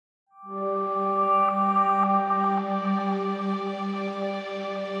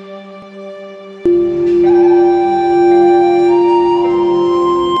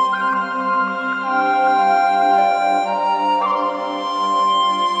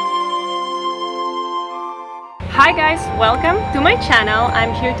Hi guys, welcome to my channel.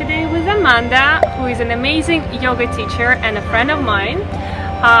 I'm here today with Amanda, who is an amazing yoga teacher and a friend of mine.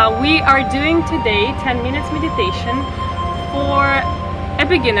 We are doing today 10 minutes meditation for a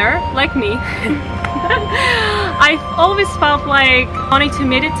beginner like me. I've always felt like wanting to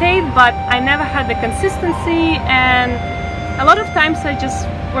meditate, but I never had the consistency, and a lot of times I just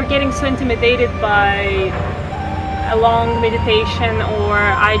were getting so intimidated by a long meditation, or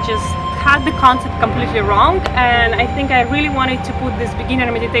I just had the concept completely wrong. And I think I really wanted to put this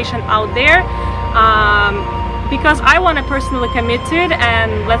beginner meditation out there because I want to personally commit to it,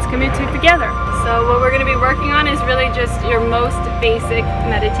 and let's commit to it together. So what we're going to be working on is really just your most basic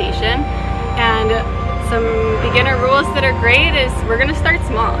meditation, and some beginner rules that are great is we're going to start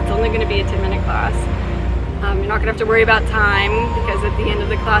small. It's only going to be a 10-minute class. You're not going to have to worry about time, because at the end of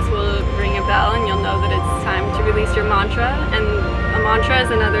the class we'll ring a bell and you'll know that it's time to release your mantra. And a mantra is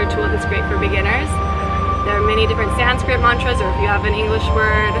another tool that's great for beginners. There are many different Sanskrit mantras, or if you have an English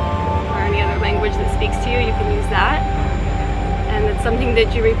word or any other language that speaks to you, you can use that. And it's something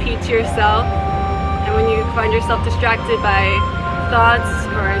that you repeat to yourself, and when you find yourself distracted by thoughts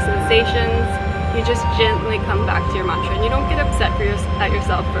or sensations, you just gently come back to your mantra, and you don't get upset at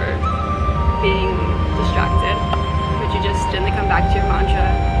yourself for being distracted, but you just gently come back to your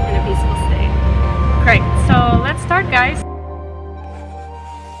mantra in a peaceful state. Great, so let's start, guys.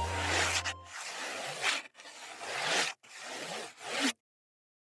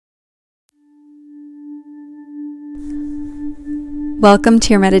 Welcome to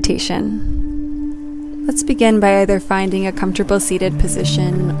your meditation. Let's begin by either finding a comfortable seated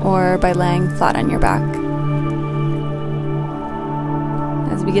position or by laying flat on your back.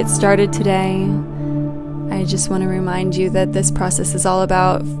 As we get started today, I just want to remind you that this process is all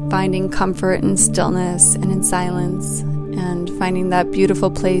about finding comfort in stillness and in silence, and finding that beautiful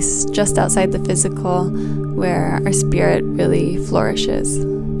place just outside the physical where our spirit really flourishes.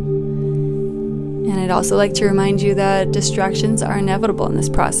 And I'd also like to remind you that distractions are inevitable in this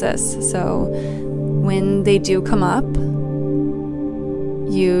process. So when they do come up,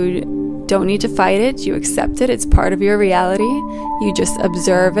 you don't need to fight it, you accept it, it's part of your reality. You just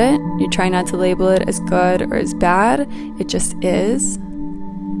observe it, you try not to label it as good or as bad, it just is.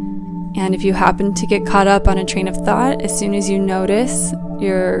 And if you happen to get caught up on a train of thought, as soon as you notice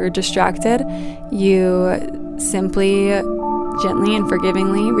you're distracted, you simply, gently and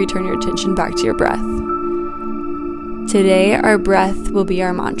forgivingly return your attention back to your breath. Today, our breath will be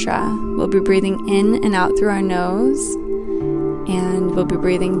our mantra. We'll be breathing in and out through our nose, and we'll be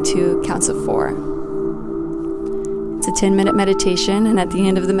breathing to counts of 4. It's a 10-minute meditation, and at the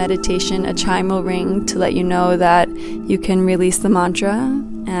end of the meditation, a chime will ring to let you know that you can release the mantra,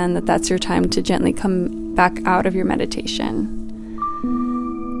 and that that's your time to gently come back out of your meditation.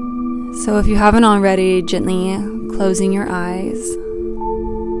 So if you haven't already, gently closing your eyes,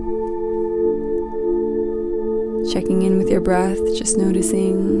 checking in with your breath, just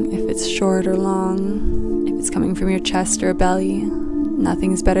noticing if it's short or long, if it's coming from your chest or belly.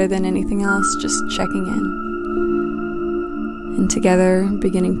 Nothing's better than anything else, just checking in. And together,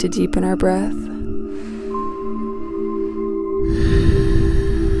 beginning to deepen our breath.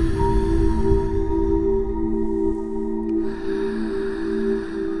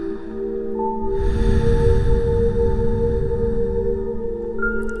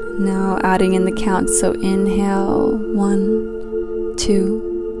 Now adding in the count, so inhale 1,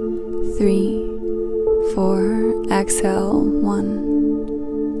 2, 3, 4, exhale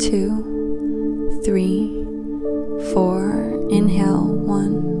 1, 2, 3, 4, inhale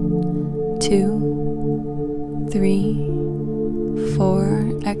 1, 2, 3,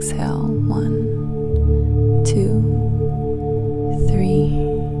 4, exhale 1, 2,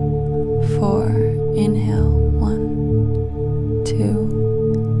 3, 4, inhale 1, 2,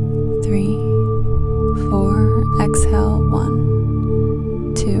 3, 4, exhale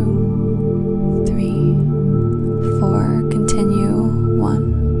 1, 2, 3, 4, continue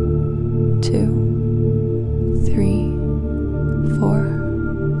 1, 2, 3,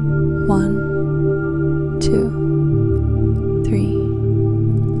 4, 1, 2,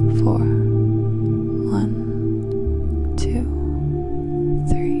 3, 4, 1, 2,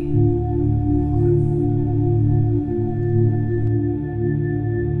 3.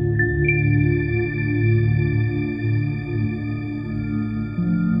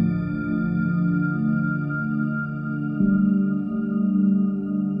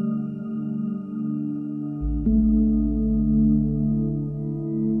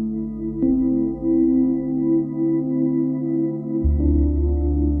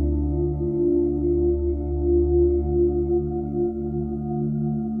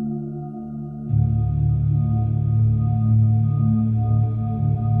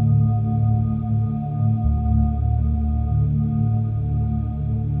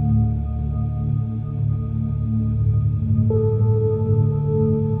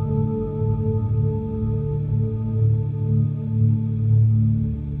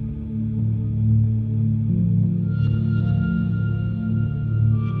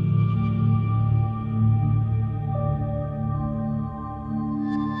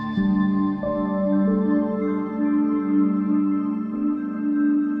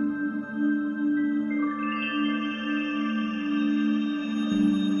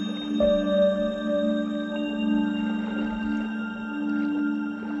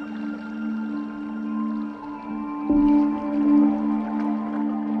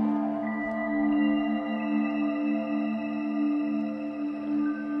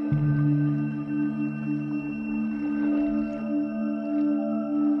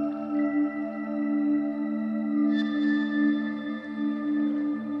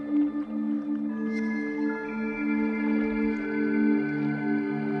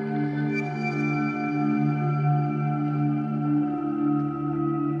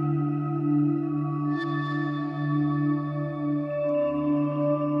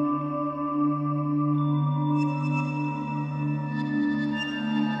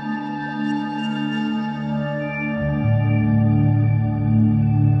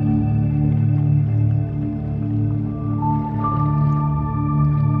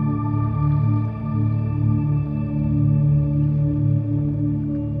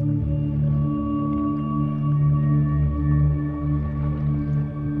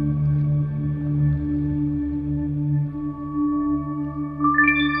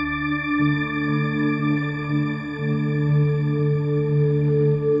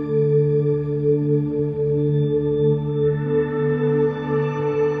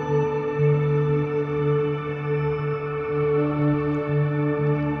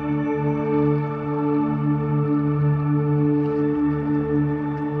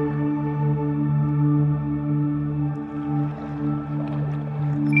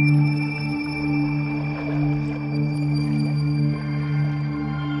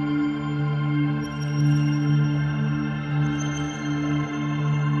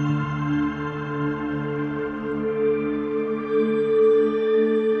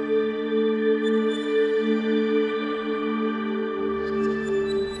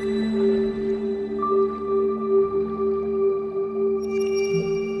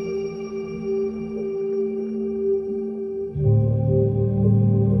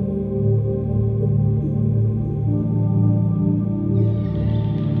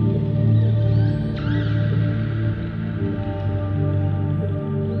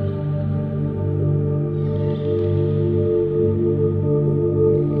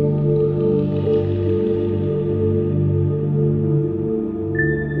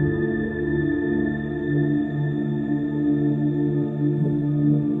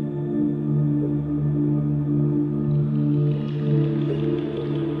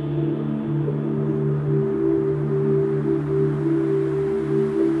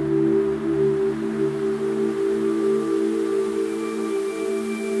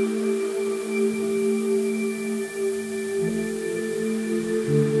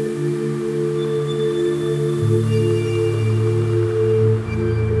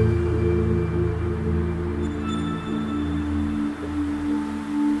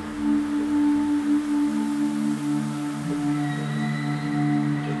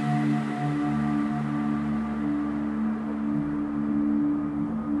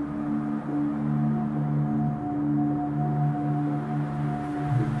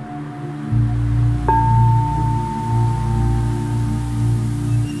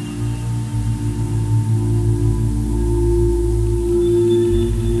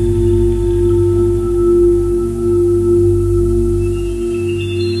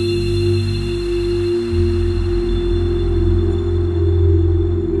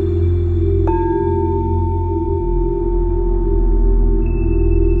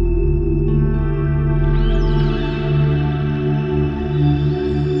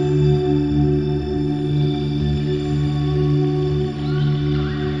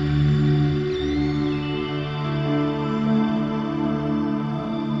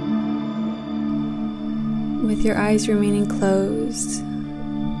 With your eyes remaining closed,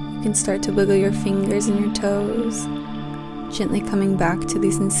 you can start to wiggle your fingers and your toes, gently coming back to the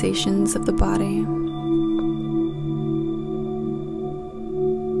sensations of the body.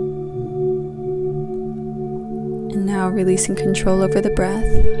 And now releasing control over the breath.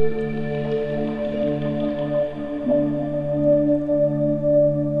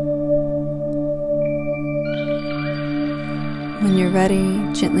 When you're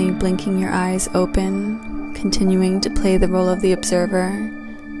ready, gently blinking your eyes open, continuing to play the role of the observer,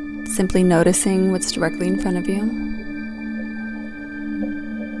 simply noticing what's directly in front of you.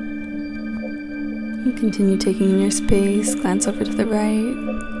 You continue taking in your space, glance over to the right,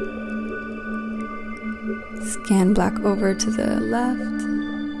 scan back over to the left,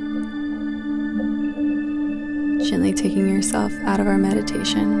 gently taking yourself out of our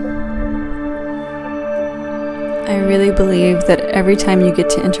meditation. I really believe that every time you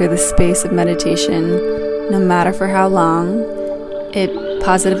get to enter the space of meditation, no matter for how long, it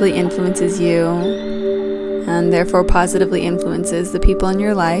positively influences you and therefore positively influences the people in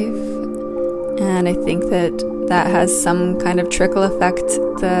your life. And I think that that has some kind of trickle effect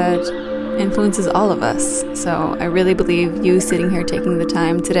that influences all of us. So I really believe you sitting here taking the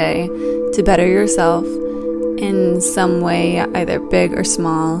time today to better yourself in some way, either big or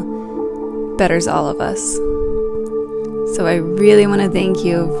small, betters all of us. So I really want to thank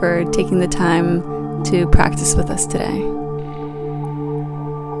you for taking the time to practice with us today.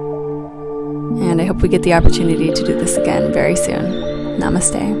 And I hope we get the opportunity to do this again very soon.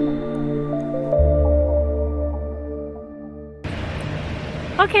 Namaste.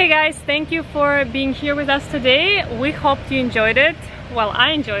 Okay guys, thank you for being here with us today. We hope you enjoyed it. Well,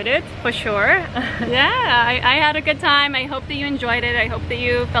 I enjoyed it for sure. Yeah, I had a good time. I hope that you enjoyed it. I hope that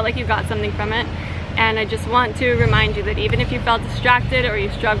you felt like you got something from it. And I just want to remind you that even if you felt distracted or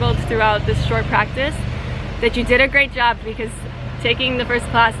you struggled throughout this short practice, that you did a great job, because taking the first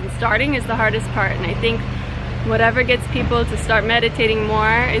class and starting is the hardest part. And I think whatever gets people to start meditating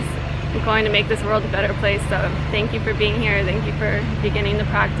more is going to make this world a better place. So thank you for being here. Thank you for beginning the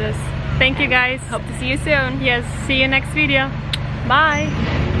practice. Thank you guys. Hope to see you soon. Yes, see you next video. Bye.